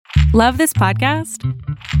Love this podcast?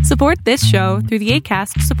 Support this show through the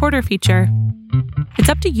Acast supporter feature. It's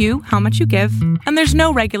up to you how much you give, and there's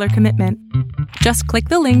no regular commitment. Just click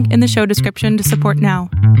the link in the show description to support now.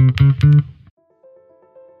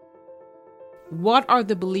 What are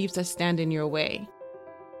the beliefs that stand in your way?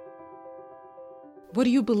 What do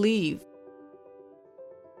you believe?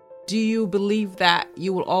 Do you believe that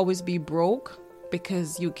you will always be broke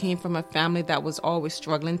because you came from a family that was always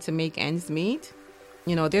struggling to make ends meet?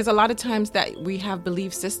 You know, there's a lot of times that we have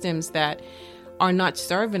belief systems that are not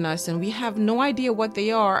serving us, and we have no idea what they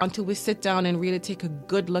are until we sit down and really take a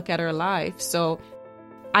good look at our life. So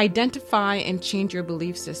identify and change your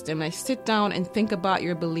belief system. And sit down and think about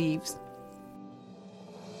your beliefs.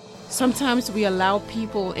 Sometimes we allow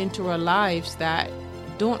people into our lives that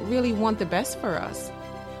don't really want the best for us.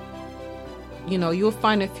 You know, you'll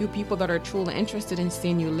find a few people that are truly interested in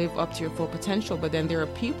seeing you live up to your full potential, but then there are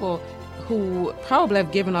people who probably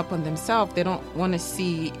have given up on themselves. They don't want to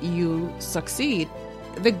see you succeed.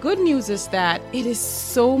 The good news is that it is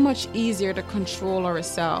so much easier to control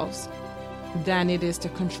ourselves than it is to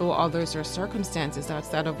control others or circumstances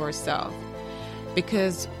outside of ourselves,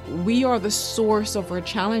 because we are the source of our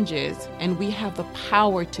challenges and we have the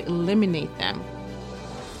power to eliminate them.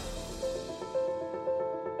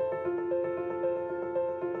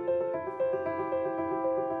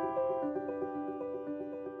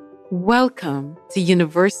 Welcome to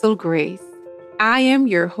Universal Grace. I am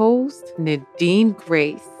your host, Nadine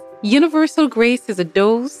Grace. Universal Grace is a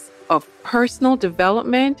dose of personal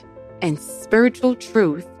development and spiritual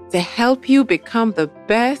truth to help you become the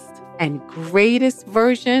best and greatest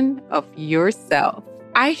version of yourself.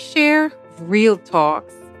 I share real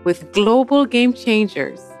talks with global game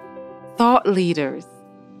changers, thought leaders,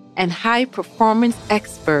 and high performance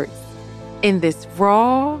experts in this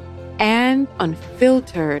raw and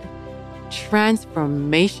unfiltered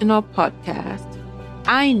transformational podcast.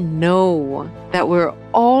 I know that we're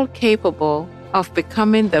all capable of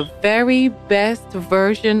becoming the very best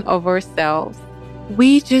version of ourselves.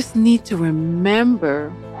 We just need to remember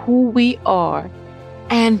who we are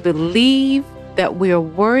and believe that we're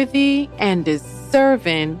worthy and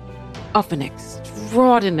deserving of an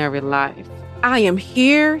extraordinary life. I am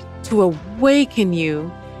here to awaken you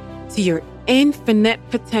to your infinite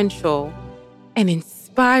potential and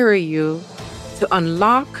inspire you to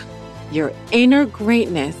unlock your inner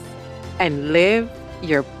greatness and live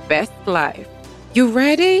your best life. You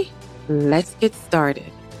ready? Let's get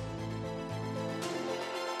started.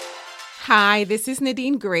 Hi, this is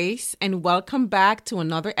Nadine Grace, and welcome back to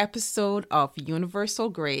another episode of Universal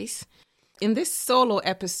Grace. In this solo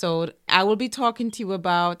episode, I will be talking to you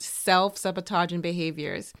about self-sabotaging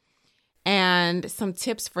behaviors and some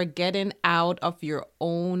tips for getting out of your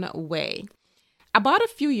own way. About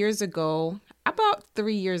 3 years ago,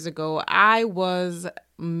 I was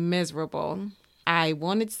miserable. I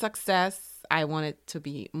wanted success. I wanted to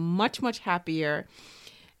be much, much happier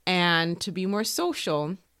and to be more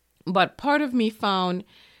social. But part of me found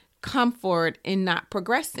comfort in not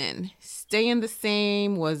progressing. Staying the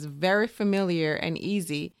same was very familiar and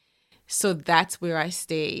easy. So that's where I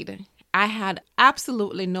stayed. I had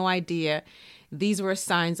absolutely no idea these were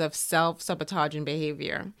signs of self-sabotaging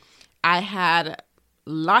behavior. I had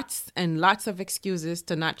lots and lots of excuses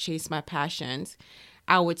to not chase my passions.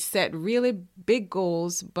 I would set really big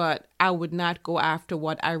goals, but I would not go after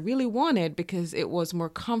what I really wanted because it was more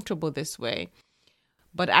comfortable this way.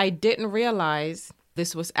 But I didn't realize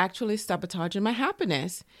this was actually sabotaging my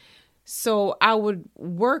happiness. So I would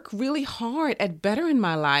work really hard at bettering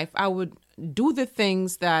my life. I would do the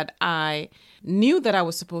things that I knew that I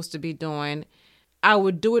was supposed to be doing. I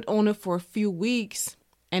would do it only for a few weeks.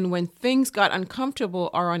 And when things got uncomfortable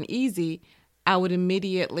or uneasy, I would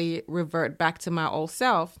immediately revert back to my old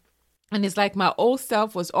self. And it's like my old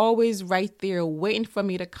self was always right there waiting for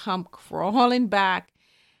me to come crawling back,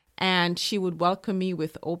 and she would welcome me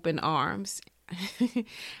with open arms.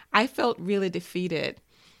 I felt really defeated.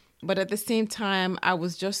 But at the same time, I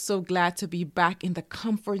was just so glad to be back in the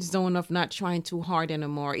comfort zone of not trying too hard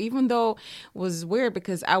anymore, even though it was weird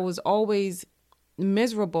because I was always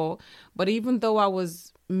miserable. But even though I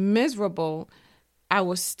was miserable, I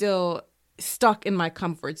was still stuck in my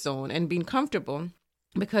comfort zone and being comfortable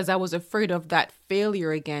because I was afraid of that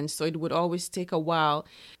failure again. So it would always take a while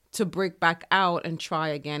to break back out and try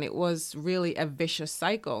again. It was really a vicious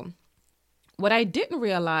cycle. What I didn't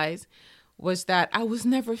realize was that I was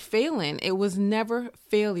never failing. It was never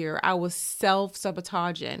failure. I was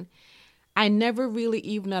self-sabotaging. I never really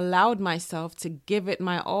even allowed myself to give it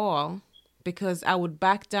my all because I would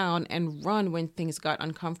back down and run when things got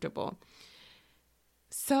uncomfortable.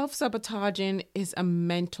 Self-sabotaging is a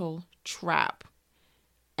mental trap,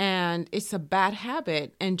 and it's a bad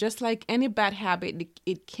habit. And just like any bad habit,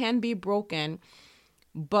 it can be broken,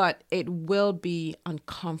 but it will be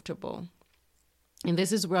uncomfortable. And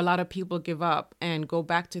this is where a lot of people give up and go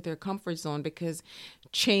back to their comfort zone, because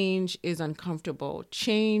change is uncomfortable.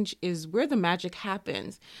 Change is where the magic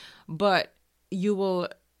happens, but you will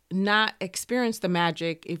not experience the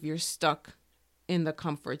magic if you're stuck in the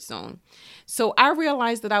comfort zone. So I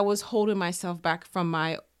realized that I was holding myself back from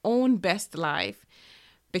my own best life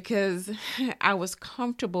because I was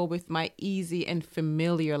comfortable with my easy and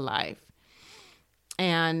familiar life.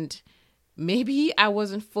 And maybe I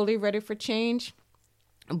wasn't fully ready for change,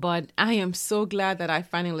 but I am so glad that I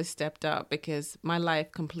finally stepped up, because my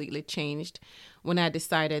life completely changed when I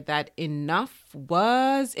decided that enough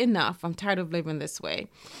was enough. I'm tired of living this way.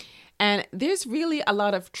 And there's really a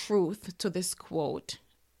lot of truth to this quote.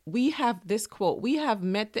 We have this quote: we have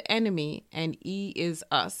met the enemy and he is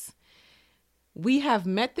us. We have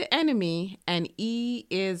met the enemy and he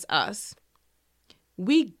is us.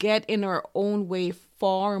 We get in our own way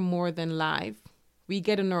far more than life. We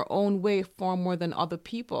get in our own way far more than other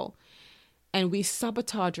people. And we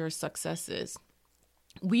sabotage our successes.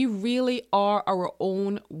 We really are our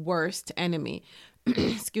own worst enemy.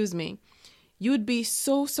 Excuse me. You'd be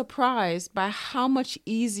so surprised by how much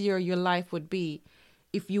easier your life would be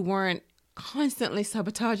if you weren't constantly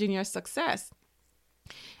sabotaging your success.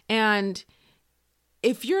 And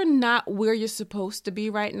if you're not where you're supposed to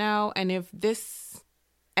be right now, and if this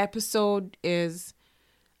episode is,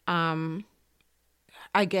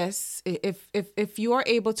 I guess, if you are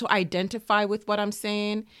able to identify with what I'm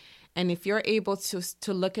saying, and if you're able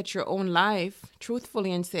to look at your own life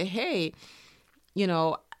truthfully and say, hey,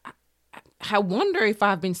 I wonder if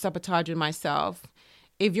I've been sabotaging myself.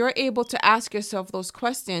 If you're able to ask yourself those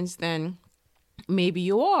questions, then maybe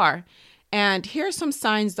you are. And here are some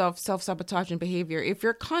signs of self-sabotaging behavior. If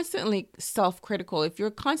you're constantly self-critical, if you're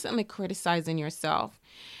constantly criticizing yourself,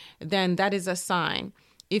 then that is a sign.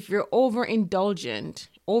 If you're overindulgence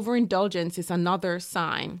is another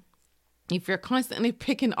sign. If you're constantly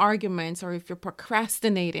picking arguments, or if you're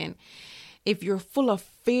procrastinating, if you're full of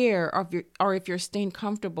fear, or if you're staying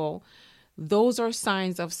comfortable, those are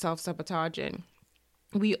signs of self-sabotaging.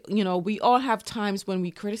 We all have times when we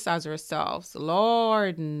criticize ourselves.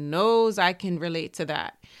 Lord knows I can relate to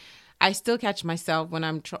that. I still catch myself when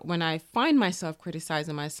I find myself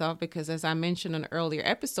criticizing myself, because as I mentioned in earlier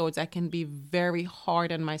episodes, I can be very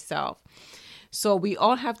hard on myself. So we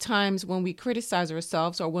all have times when we criticize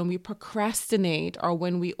ourselves, or when we procrastinate, or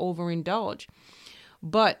when we overindulge.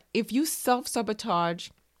 But if you self-sabotage,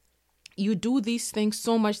 you do these things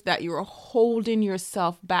so much that you're holding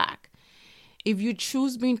yourself back. If you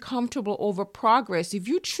choose being comfortable over progress, if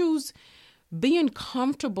you choose being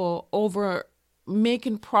comfortable over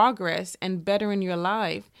making progress and bettering your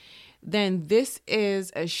life, then this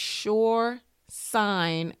is a sure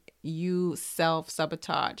sign you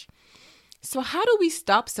self-sabotage. So how do we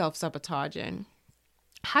stop self-sabotaging?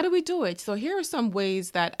 How do we do it? So here are some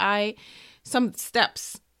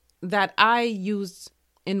steps that I use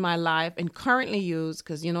in my life and currently use,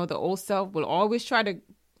 because, the old self will always try to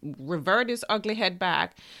revert his ugly head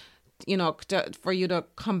back, for you to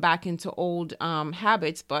come back into old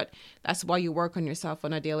habits. But that's why you work on yourself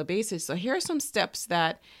on a daily basis. So here are some steps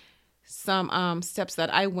that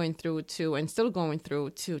I went through to, and still going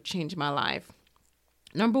through, to change my life.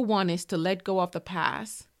 Number one is to let go of the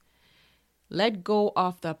past. Let go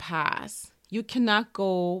of the past. You cannot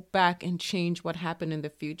go back and change what happened in the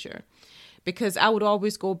future, because I would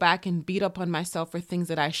always go back and beat up on myself for things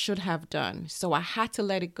that I should have done. So I had to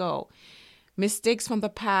let it go. Mistakes from the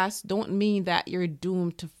past don't mean that you're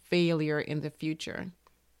doomed to failure in the future.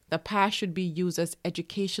 The past should be used as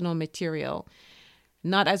educational material,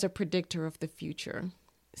 not as a predictor of the future.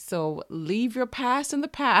 So leave your past in the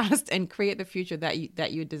past and create the future that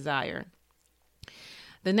you desire.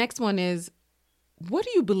 The next one is, what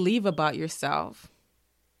do you believe about yourself?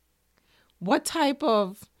 What type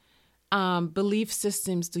of belief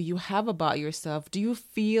systems do you have about yourself? Do you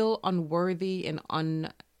feel unworthy and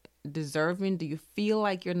undeserving? Do you feel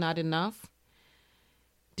like you're not enough?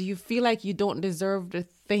 Do you feel like you don't deserve the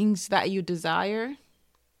things that you desire?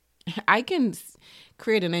 I can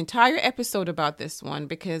create an entire episode about this one,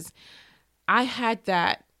 because I had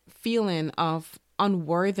that feeling of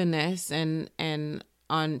unworthiness and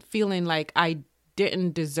on feeling like I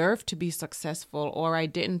didn't deserve to be successful, or I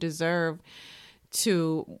didn't deserve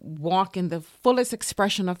to walk in the fullest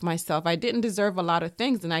expression of myself. I didn't deserve a lot of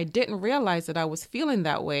things, and I didn't realize that I was feeling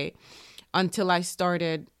that way until I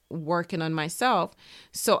started working on myself.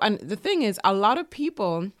 So, and the thing is, a lot of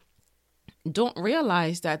people don't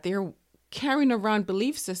realize that they're carrying around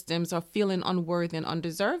belief systems of feeling unworthy and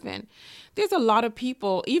undeserving. There's a lot of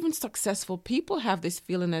people, even successful people, have this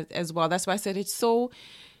feeling as well. That's why I said it's so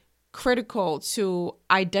critical to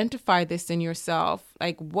identify this in yourself.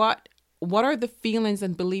 Like, what are the feelings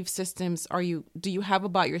and belief systems do you have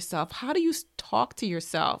about yourself? How do you talk to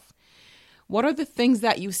yourself? What are the things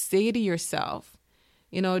that you say to yourself?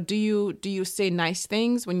 You know, do you say nice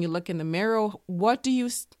things when you look in the mirror? What do you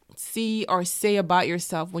see or say about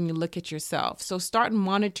yourself when you look at yourself? So start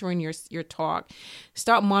monitoring your talk.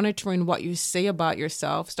 Start monitoring what you say about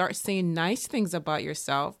yourself. Start saying nice things about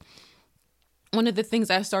yourself. One of the things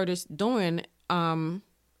I started doing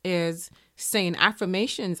is saying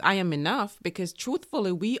affirmations. I am enough, because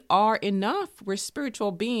truthfully, we are enough. We're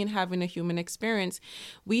spiritual being having a human experience.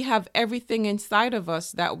 We have everything inside of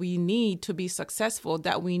us that we need to be successful,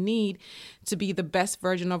 that we need to be the best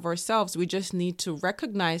version of ourselves. We just need to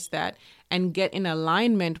recognize that and get in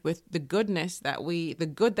alignment with the goodness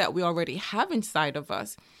the good that we already have inside of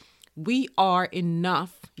us. We are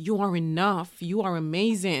enough. You are enough. You are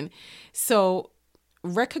amazing. So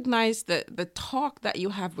recognize the talk that you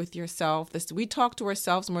have with yourself. We talk to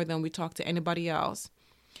ourselves more than we talk to anybody else.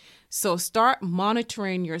 So start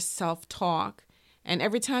monitoring your self-talk. And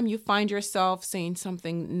every time you find yourself saying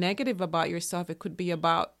something negative about yourself, it could be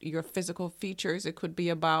about your physical features. It could be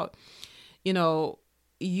about, you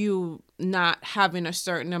not having a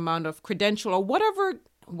certain amount of credential or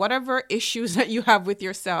whatever issues that you have with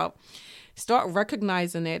yourself. Start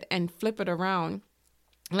recognizing it and flip it around.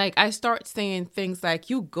 Like, I start saying things like,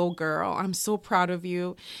 "You go, girl. I'm so proud of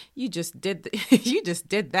you. You just did you just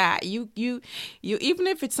did that. You even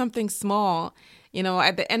if it's something small,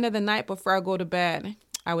 at the end of the night before I go to bed,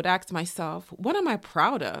 I would ask myself, what am I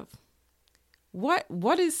proud of?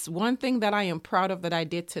 What is one thing that I am proud of that I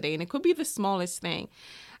did today? And it could be the smallest thing.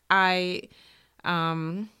 I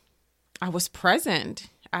was present.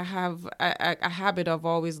 I have a habit of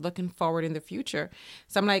always looking forward in the future.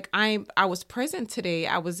 So I'm like, I was present today.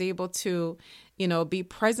 I was able to, be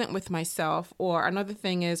present with myself. Or another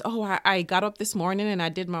thing is, I got up this morning and I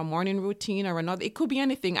did my morning routine, or it could be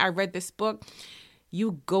anything. I read this book.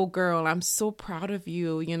 You go, girl. I'm so proud of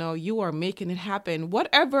you. You are making it happen.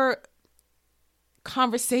 Whatever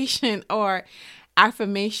conversation or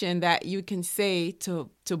affirmation that you can say to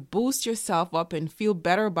boost yourself up and feel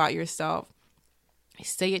better about yourself,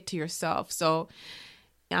 say it to yourself. So,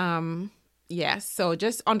 so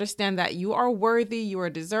just understand that you are worthy, you are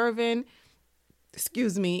deserving,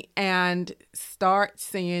 and start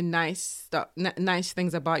saying nice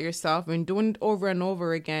things about yourself, and doing it over and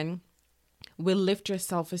over again will lift your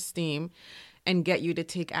self-esteem and get you to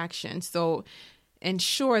take action. So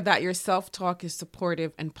ensure that your self-talk is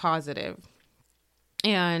supportive and positive.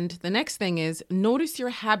 And the next thing is, notice your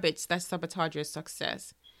habits that sabotage your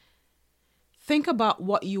success. Think about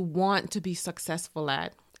what you want to be successful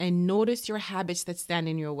at and notice your habits that stand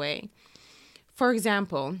in your way. For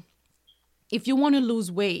example, if you want to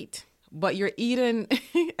lose weight, but you're eating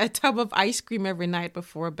a tub of ice cream every night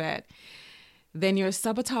before bed, then you're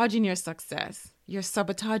sabotaging your success. You're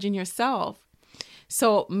sabotaging yourself.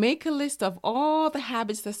 So make a list of all the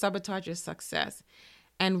habits that sabotage your success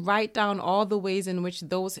and write down all the ways in which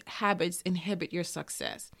those habits inhibit your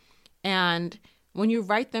success. And when you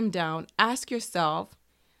write them down, ask yourself,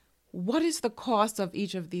 what is the cost of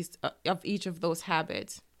each of those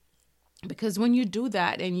habits? Because when you do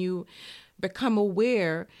that and you become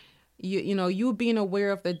aware, you being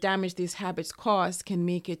aware of the damage these habits cause can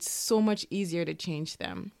make it so much easier to change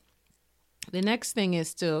them. The next thing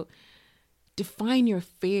is to define your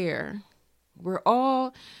fear.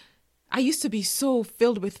 I used to be so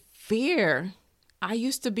filled with fear. I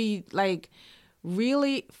used to be like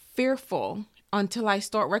really fearful until I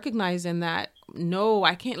start recognizing that, no,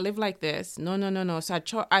 I can't live like this. No.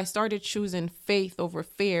 So I started choosing faith over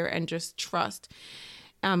fear and just trust.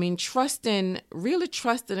 Really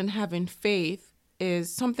trusting and having faith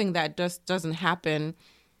is something that just doesn't happen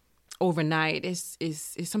overnight.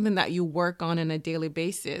 Is something that you work on a daily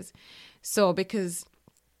basis. So because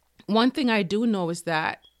one thing I do know is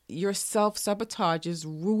that your self-sabotage is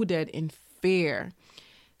rooted in fear.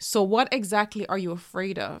 So what exactly are you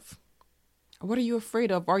afraid of? What are you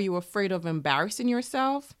afraid of? Are you afraid of embarrassing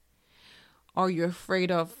yourself? Are you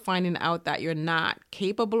afraid of finding out that you're not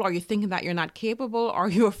capable? Are you thinking that you're not capable? Are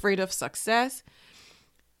you afraid of success?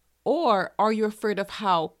 Or are you afraid of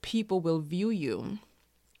how people will view you?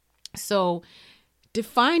 So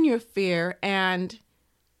define your fear and,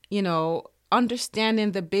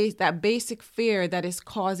 understanding that basic fear that is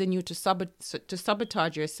causing you to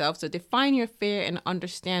sabotage yourself. So define your fear and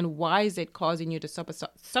understand why is it causing you to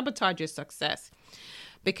sabotage your success.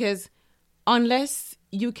 Because unless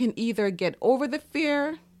you can either get over the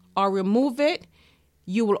fear or remove it,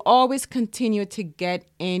 you will always continue to get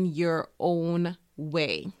in your own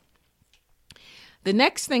way. The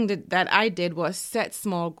next thing that I did was set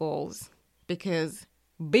small goals, because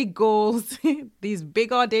big goals, these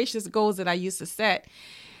big audacious goals that I used to set,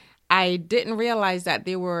 I didn't realize that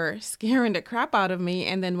they were scaring the crap out of me.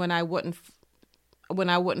 And then when I wouldn't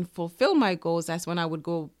fulfill my goals, that's when I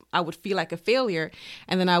would feel like a failure.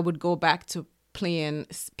 And then I would go back to playing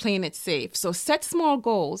it safe. So set small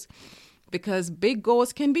goals, because big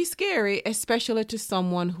goals can be scary, especially to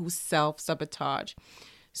someone who's self-sabotage.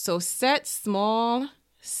 So set small,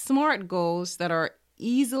 smart goals that are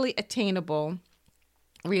easily attainable,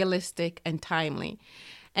 realistic, and timely.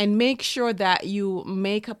 And make sure that you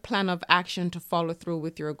make a plan of action to follow through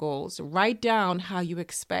with your goals. Write down how you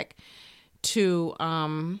expect to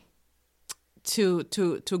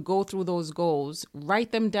go through those goals.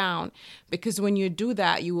 Write them down, because when you do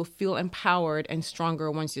that, you will feel empowered and stronger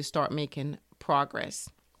once you start making progress.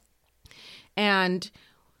 And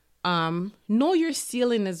know your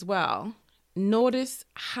ceiling as well. Notice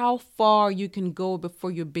how far you can go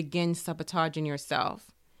before you begin sabotaging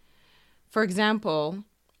yourself. For example,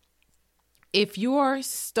 if you're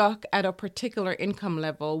stuck at a particular income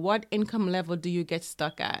level, what income level do you get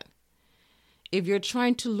stuck at? If you're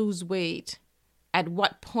trying to lose weight, at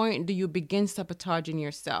what point do you begin sabotaging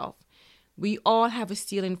yourself? We all have a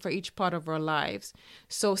ceiling for each part of our lives.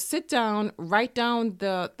 So sit down, write down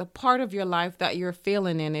the part of your life that you're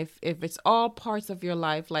failing in. If it's all parts of your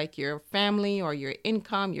life, like your family or your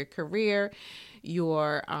income, your career,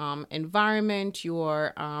 your environment,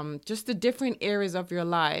 your just the different areas of your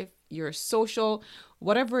life, your social,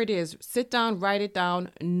 whatever it is, sit down, write it down,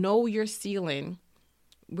 know your ceiling,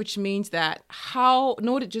 which means that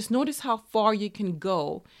just notice how far you can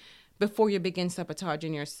go before you begin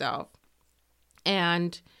sabotaging yourself.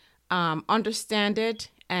 And understand it,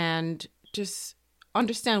 and just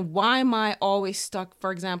understand, why am I always stuck?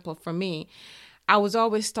 For example, for me, I was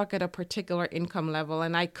always stuck at a particular income level,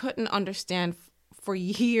 and I couldn't understand for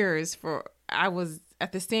years. I was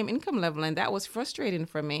at the same income level, and that was frustrating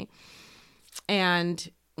for me. And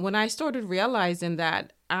when I started realizing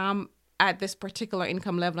that I'm at this particular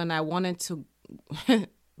income level and I wanted to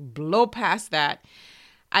blow past that,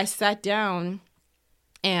 I sat down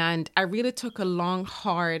and I really took a long,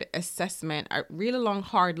 hard assessment, a really long,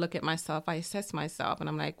 hard look at myself. I assessed myself, and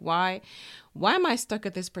I'm like, why am I stuck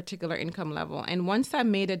at this particular income level? And once I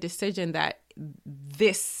made a decision that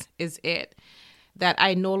this is it, that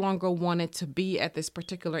I no longer wanted to be at this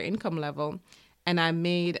particular income level, and I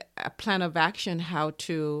made a plan of action how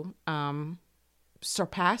to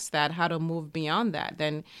surpass that, how to move beyond that,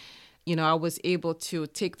 then, I was able to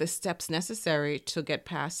take the steps necessary to get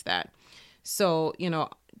past that. So,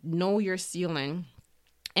 know your ceiling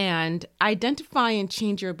and identify and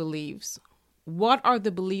change your beliefs. What are the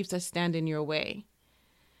beliefs that stand in your way?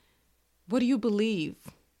 What do you believe?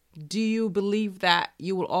 Do you believe that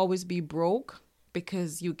you will always be broke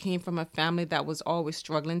because you came from a family that was always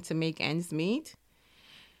struggling to make ends meet?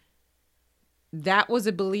 That was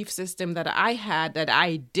a belief system that I had that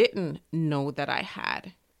I didn't know that I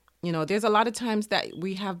had. There's a lot of times that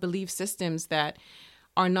we have belief systems that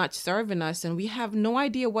are not serving us, and we have no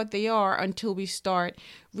idea what they are until we start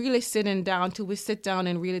really sitting down, till we sit down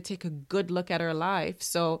and really take a good look at our life.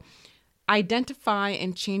 So identify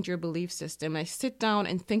and change your belief system. I sit down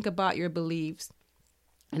and think about your beliefs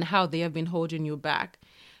and how they have been holding you back,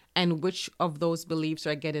 and which of those beliefs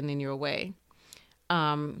are getting in your way.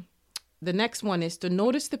 The next one is to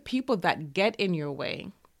notice the people that get in your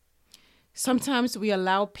way. Sometimes we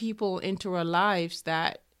allow people into our lives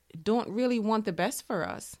that don't really want the best for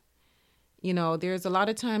us. There's a lot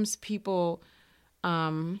of times people,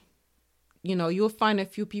 you'll find a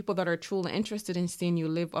few people that are truly interested in seeing you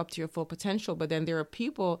live up to your full potential. But then there are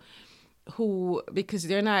people who, because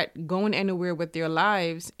they're not going anywhere with their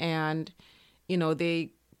lives, and,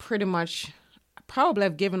 they pretty much probably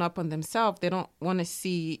have given up on themselves. They don't want to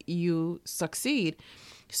see you succeed.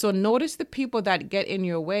 So notice the people that get in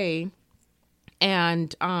your way,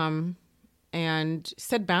 and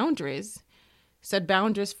set boundaries. Set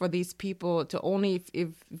boundaries for these people to only, if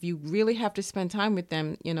you really have to spend time with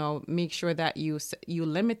them, make sure that you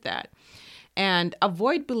limit that. And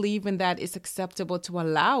avoid believing that it's acceptable to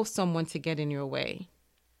allow someone to get in your way.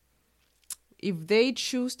 If they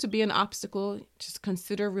choose to be an obstacle, just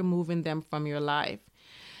consider removing them from your life.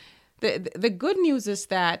 The good news is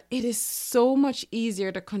that it is so much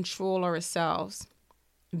easier to control ourselves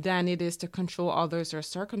than it is to control others or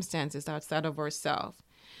circumstances outside of ourselves,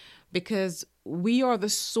 because we are the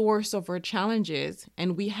source of our challenges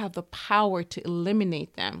and we have the power to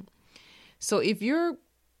eliminate them. So if you're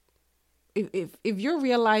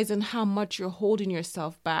realizing how much you're holding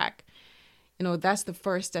yourself back, that's the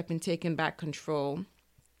first step in taking back control.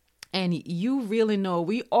 And you really know,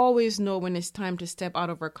 we always know when it's time to step out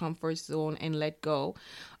of our comfort zone and let go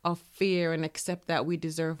of fear and accept that we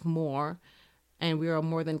deserve more and we are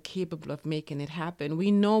more than capable of making it happen. We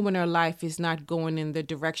know when our life is not going in the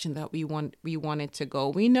direction that we want it to go.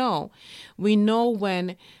 We know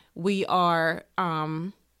when we are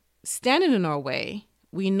standing in our way.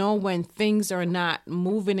 We know when things are not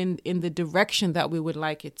moving in the direction that we would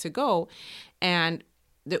like it to go. And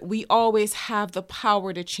that we always have the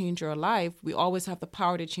power to change our life. We always have the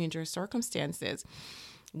power to change our circumstances.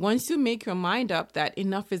 Once you make your mind up that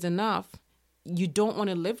enough is enough, you don't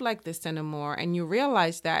want to live like this anymore, and you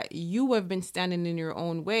realize that you have been standing in your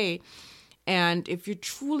own way, and if you're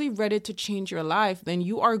truly ready to change your life, then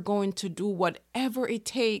you are going to do whatever it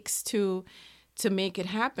takes to make it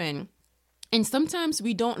happen. And sometimes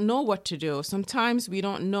we don't know what to do. Sometimes we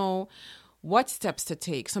don't know what steps to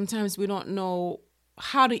take. Sometimes we don't know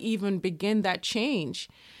how to even begin that change.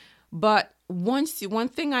 But one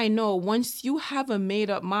thing I know, once you have a made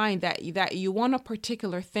up mind that you want a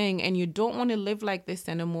particular thing and you don't want to live like this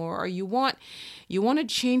anymore, or you want to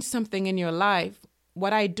change something in your life,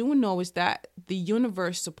 what I do know is that the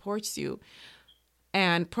universe supports you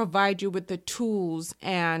and provide you with the tools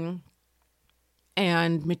and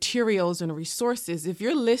materials and resources. If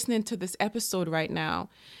you're listening to this episode right now,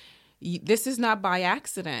 this is not by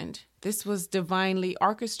accident. This was divinely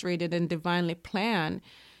orchestrated and divinely planned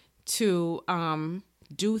to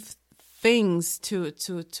do things to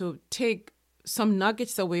take some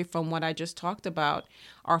nuggets away from what I just talked about,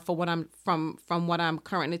 or for what I'm from what I'm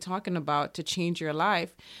currently talking about, to change your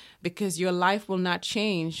life, because your life will not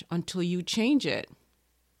change until you change it.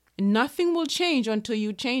 Nothing will change until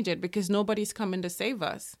you change it, because nobody's coming to save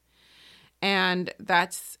us. And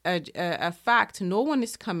that's a fact. No one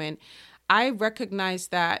is coming. I recognize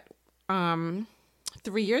that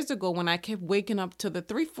 3 years ago, when I kept waking up to the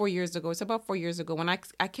 4 years ago, it's about 4 years ago, when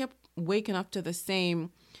I kept waking up to the same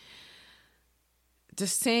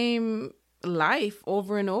life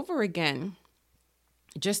over and over again,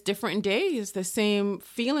 just different days, the same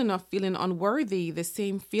feeling of feeling unworthy, the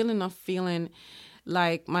same feeling of feeling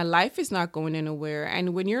like my life is not going anywhere.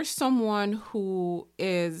 And when you're someone who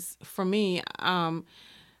is, for me,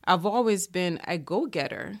 I've always been a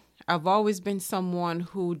go-getter. I've always been someone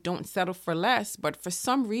who don't settle for less. But for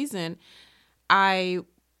some reason, I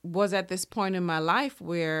was at this point in my life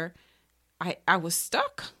where I was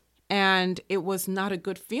stuck, and it was not a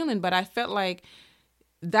good feeling. But I felt like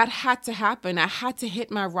that had to happen. I had to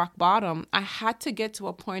hit my rock bottom. I had to get to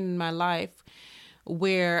a point in my life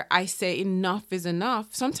where I say enough is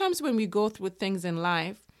enough. Sometimes when we go through things in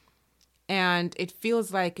life and it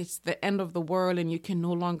feels like it's the end of the world and you can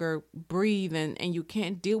no longer breathe and you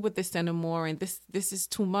can't deal with this anymore and this is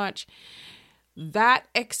too much, that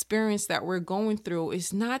experience that we're going through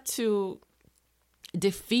is not to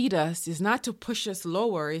defeat us, is not to push us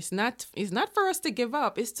lower, it's not for us to give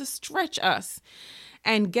up, it's to stretch us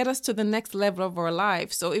and get us to the next level of our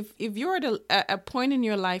life. So if you're at a point in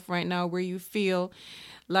your life right now where you feel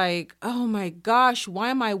like, oh my gosh, why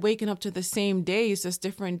am I waking up to the same days, just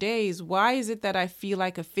different days? Why is it that I feel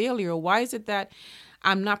like a failure? Why is it that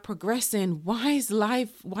I'm not progressing? Why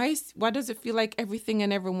does it feel like everything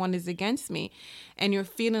and everyone is against me? And you're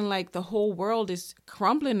feeling like the whole world is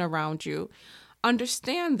crumbling around you.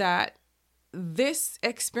 Understand that this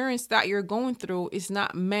experience that you're going through is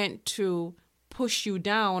not meant to push you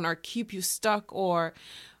down or keep you stuck or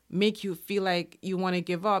make you feel like you want to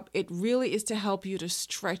give up. It really is to help you to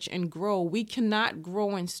stretch and grow. We cannot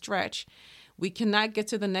grow and stretch. We cannot get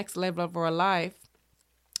to the next level of our life.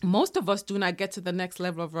 Most of us do not get to the next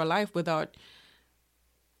level of our life without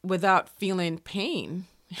feeling pain.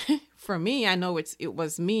 For me, I know it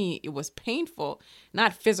was painful,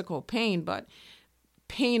 not physical pain, but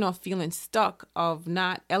pain of feeling stuck, of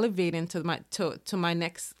not elevating to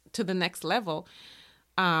the next level.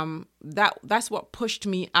 That's what pushed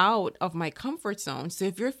me out of my comfort zone. So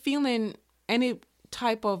if you're feeling any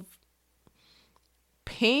type of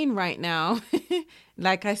pain right now,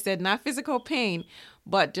 like I said, not physical pain,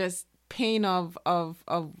 but just pain of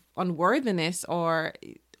unworthiness or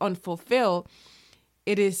unfulfilled,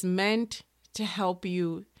 it is meant to help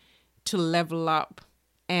you to level up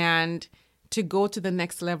and to go to the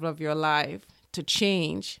next level of your life, to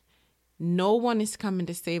change. No one is coming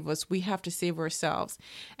to save us. We have to save ourselves.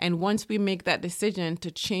 And once we make that decision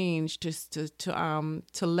to change,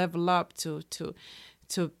 to level up, to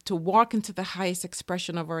walk into the highest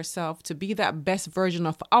expression of ourselves, to be that best version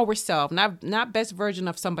of ourselves, not best version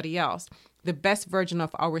of somebody else, the best version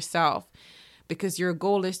of ourselves, because your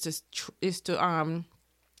goal is to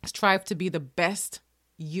strive to be the best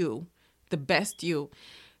you.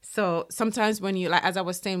 So sometimes when you, like, as I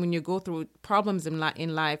was saying, when you go through problems in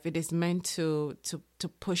life, it is meant to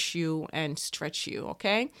push you and stretch you.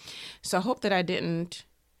 Okay. So I hope that I didn't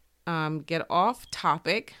get off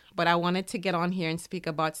topic, but I wanted to get on here and speak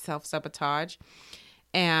about self-sabotage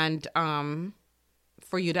and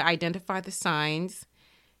for you to identify the signs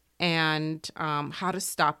and how to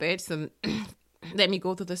stop it. So let me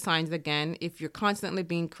go through the signs again. If you're constantly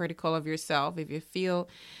being critical of yourself, if you feel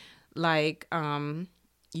like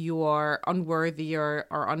you are unworthy or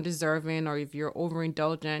undeserving, or if you're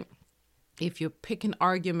overindulgent, if you're picking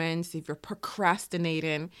arguments, if you're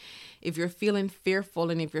procrastinating, if you're feeling fearful,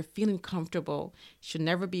 and if you're feeling comfortable, you should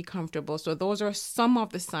never be comfortable. So those are some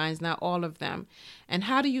of the signs, not all of them. And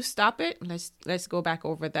how do you stop it? Let's go back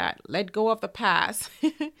over that. Let go of the past.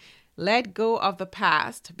 Let go of the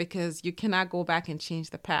past, because you cannot go back and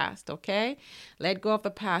change the past, okay? Let go of the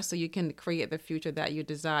past so you can create the future that you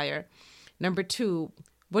desire. Number 2,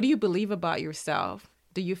 what do you believe about yourself?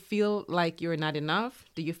 Do you feel like you're not enough?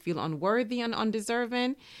 Do you feel unworthy and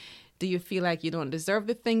undeserving? Do you feel like you don't deserve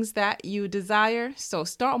the things that you desire? So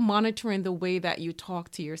start monitoring the way that you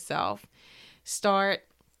talk to yourself. Start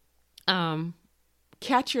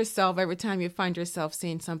catch yourself every time you find yourself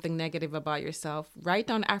saying something negative about yourself. Write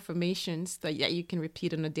down affirmations that you can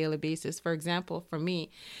repeat on a daily basis. For example, for me,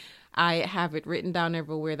 I have it written down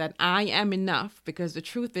everywhere that I am enough, because the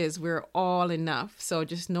truth is we're all enough. So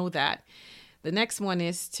just know that. The next one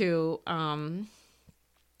is to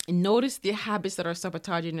notice the habits that are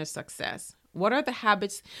sabotaging your success. What are the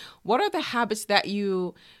habits that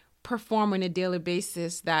you perform on a daily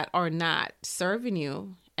basis that are not serving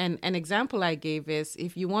you? And an example I gave is,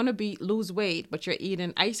 if you want to lose weight, but you're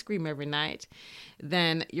eating ice cream every night,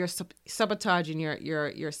 then you're sabotaging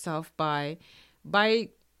yourself by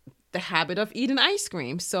the habit of eating ice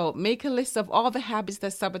cream. So make a list of all the habits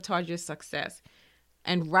that sabotage your success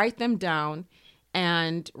and write them down,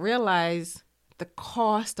 and realize the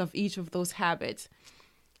cost of each of those habits,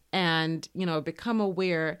 and, become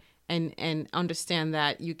aware and understand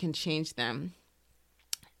that you can change them.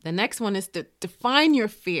 The next one is to define your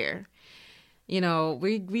fear.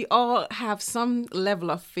 We all have some level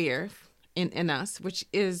of fear in us, which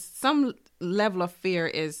is, some level of fear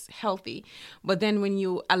is healthy. But then when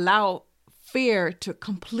you allow fear to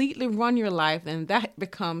completely run your life, then that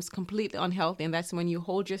becomes completely unhealthy. And that's when you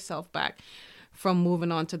hold yourself back from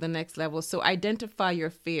moving on to the next level. So identify your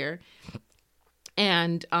fear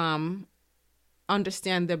and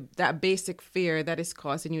understand that basic fear that is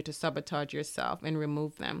causing you to sabotage yourself, and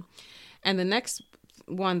remove them. And the next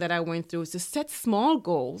one that I went through is to set small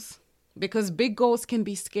goals, because big goals can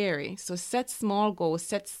be scary. So set small goals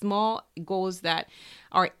that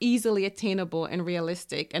are easily attainable and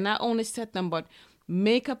realistic. And not only set them, but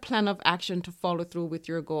make a plan of action to follow through with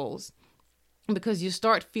your goals, because you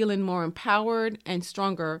start feeling more empowered and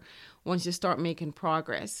stronger once you start making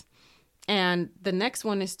progress. And the next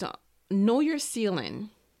one is to know your ceiling.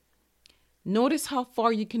 Notice how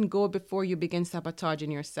far you can go before you begin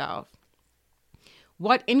sabotaging yourself.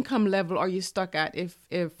 What income level are you stuck at?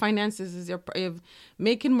 If finances if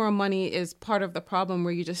making more money is part of the problem,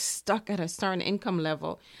 where you're just stuck at a certain income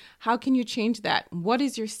level, how can you change that? What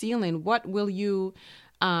is your ceiling? What will you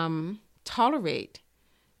tolerate?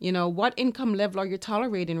 What income level are you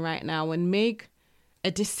tolerating right now? And make a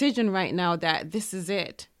decision right now that this is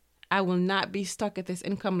it. I will not be stuck at this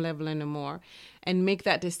income level anymore, and make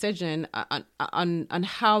that decision on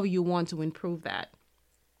how you want to improve that.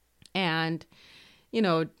 And,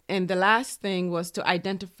 and the last thing was to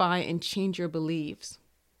identify and change your beliefs.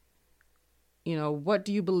 What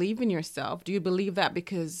do you believe in yourself? Do you believe that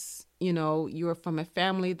because, you're from a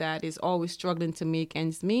family that is always struggling to make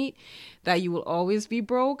ends meet, that you will always be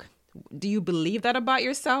broke? Do you believe that about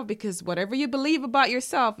yourself? Because whatever you believe about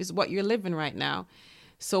yourself is what you're living right now.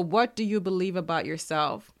 So what do you believe about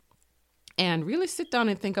yourself? And really sit down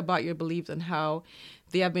and think about your beliefs and how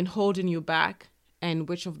they have been holding you back, and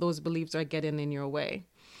which of those beliefs are getting in your way.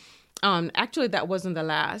 Actually, that wasn't the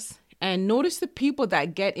last. And notice the people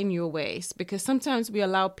that get in your ways, because sometimes we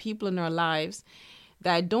allow people in our lives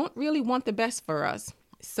that don't really want the best for us.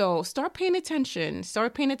 So start paying attention.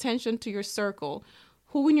 Start paying attention to your circle.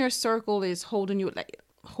 Who in your circle is holding you? Like,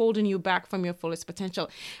 holding you back from your fullest potential.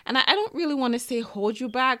 And I don't really want to say hold you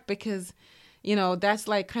back because, that's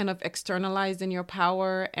like kind of externalizing your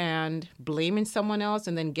power and blaming someone else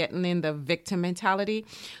and then getting in the victim mentality.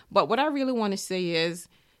 But what I really want to say is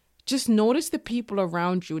just notice the people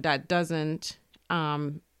around you that doesn't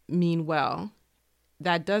mean well,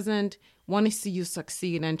 that doesn't want to see you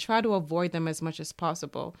succeed, and try to avoid them as much as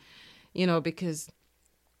possible, because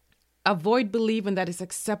avoid believing that it's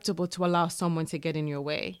acceptable to allow someone to get in your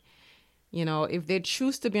way. If they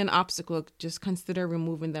choose to be an obstacle, just consider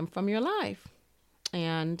removing them from your life.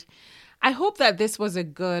 And I hope that this was a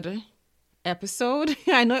good episode.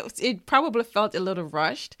 I know it probably felt a little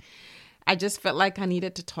rushed. I just felt like I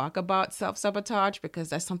needed to talk about self-sabotage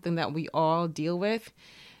because that's something that we all deal with.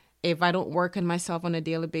 If I don't work on myself on a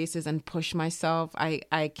daily basis and push myself,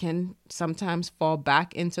 I can sometimes fall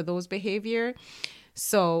back into those behavior.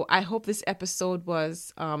 So I hope this episode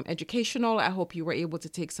was educational. I hope you were able to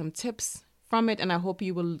take some tips from it, and I hope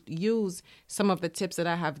you will use some of the tips that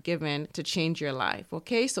I have given to change your life.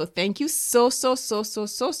 Okay, so thank you so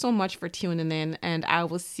much for tuning in, and I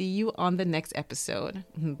will see you on the next episode.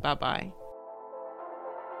 Bye-bye.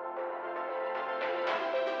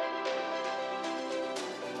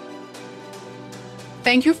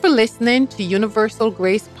 Thank you for listening to Universal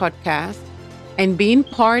Grace Podcast and being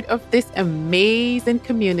part of this amazing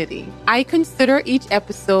community. I consider each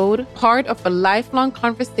episode part of a lifelong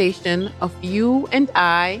conversation of you and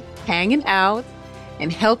I hanging out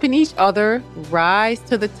and helping each other rise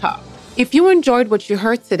to the top. If you enjoyed what you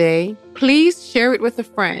heard today, please share it with a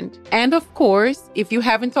friend. And of course, if you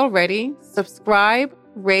haven't already, subscribe,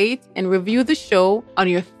 rate, and review the show on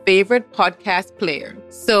your favorite podcast player.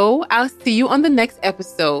 So I'll see you on the next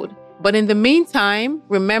episode. But in the meantime,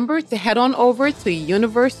 remember to head on over to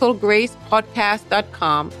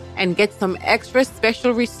universalgracepodcast.com and get some extra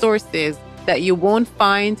special resources that you won't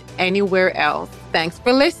find anywhere else. Thanks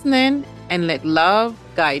for listening, and let love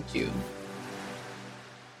guide you.